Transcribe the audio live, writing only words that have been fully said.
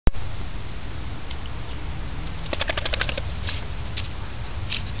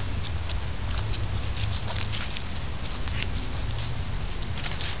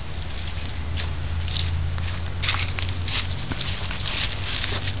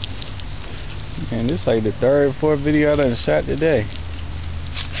And this is like the third or fourth video I done shot today.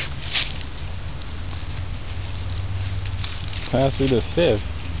 Possibly the fifth.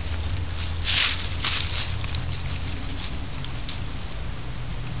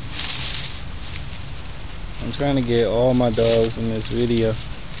 I'm trying to get all my dogs in this video,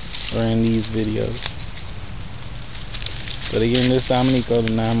 or in these videos. But again, this Dominiko,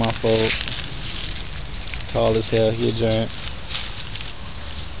 the 9-month-old, tall as hell, he a giant.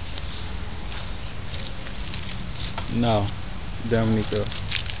 No, Dominiko.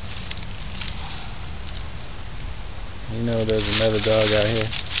 You know there's another dog out here.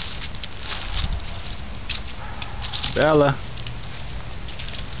 Bella.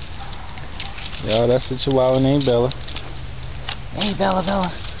 Yo, that's the Chihuahua named Bella. Hey, Bella,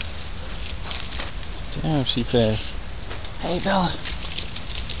 Bella. Damn, she fast. Hey, Bella.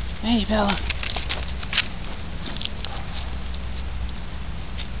 Hey, Bella.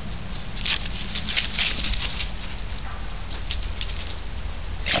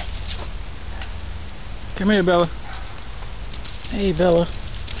 Come here, Bella. Hey, Bella.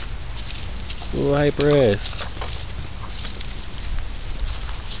 Little hyper ass.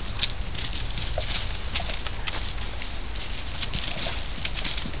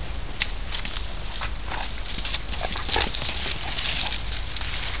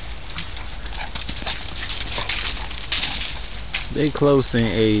 They close in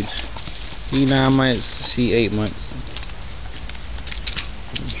age. He 9 months, she 8 months.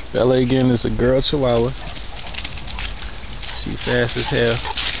 Bella again is a girl Chihuahua. She fast as hell.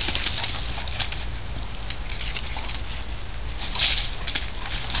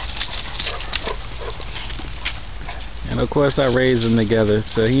 And of course I raised them together,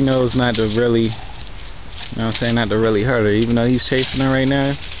 so he knows not to really, you know what I'm saying, not to really hurt her. Even though he's chasing her right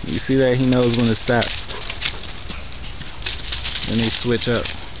now, you see that he knows when to stop. And they switch up.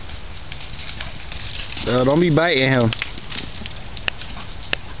 Don't be biting him.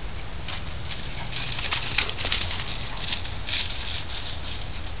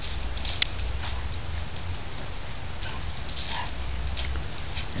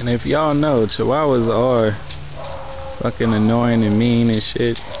 And if y'all know, Chihuahuas are fucking annoying and mean and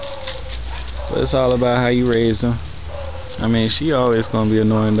shit. But it's all about how you raise them. I mean, she always gonna be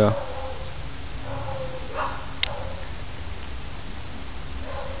annoying though.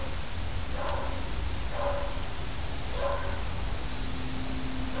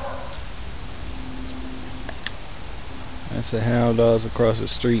 That's the hound dogs across the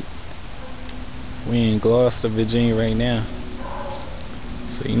street. We in Gloucester, Virginia right now.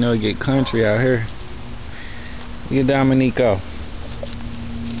 So you know, get country out here. Look at Dominiko.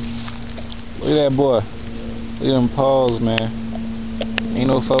 Look at that boy. Look at them paws, man. Ain't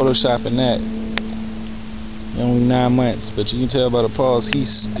no photoshopping that. He only 9 months, but you can tell by the paws he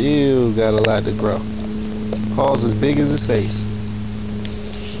still got a lot to grow. Paws as big as his face.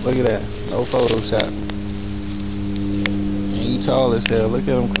 Look at that. No Photoshop. And he tall as hell. Look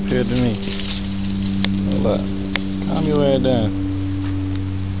at him compared to me. Hold up. Calm your head down.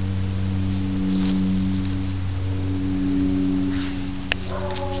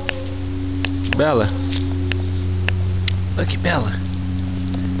 Bella. Look at Bella.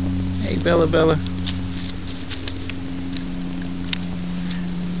 Hey, Bella, Bella.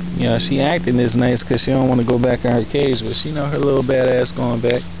 Yeah, she acting this nice because she don't want to go back in her cage, but she know her little badass going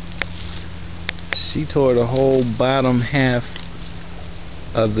back. She tore the whole bottom half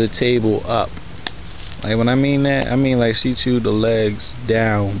of the table up. Like, when I mean that, I mean like she chewed the legs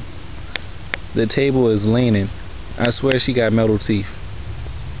down. The table is leaning. I swear she got metal teeth.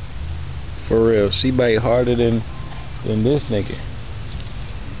 For real, she bite harder than this nigga.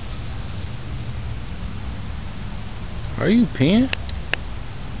 Are you peeing?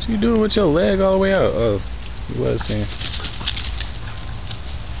 What you doing with your leg all the way out? Oh, he was peeing.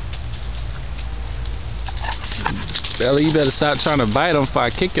 Bella, you better stop trying to bite him before I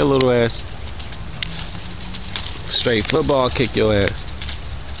kick your little ass. Straight football kick your ass.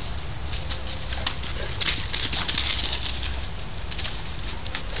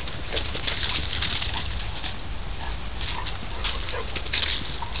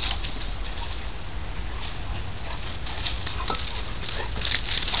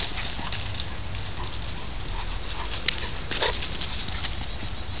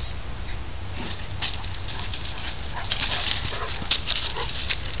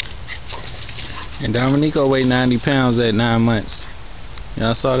 And Dominiko weighed 90 pounds at 9 months.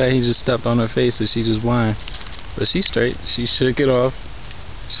 Y'all saw that? He just stepped on her face and she just whined. But she's straight. She shook it off.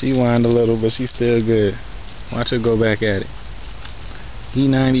 She whined a little, but she's still good. Watch her go back at it. He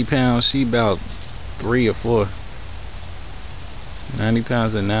 90 pounds. She about 3 or 4. 90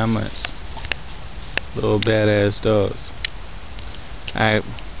 pounds at 9 months. Little badass dogs. Alright,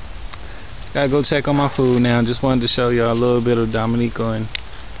 gotta go check on my food now. Just wanted to show y'all a little bit of Dominiko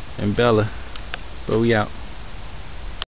and Bella. But we out.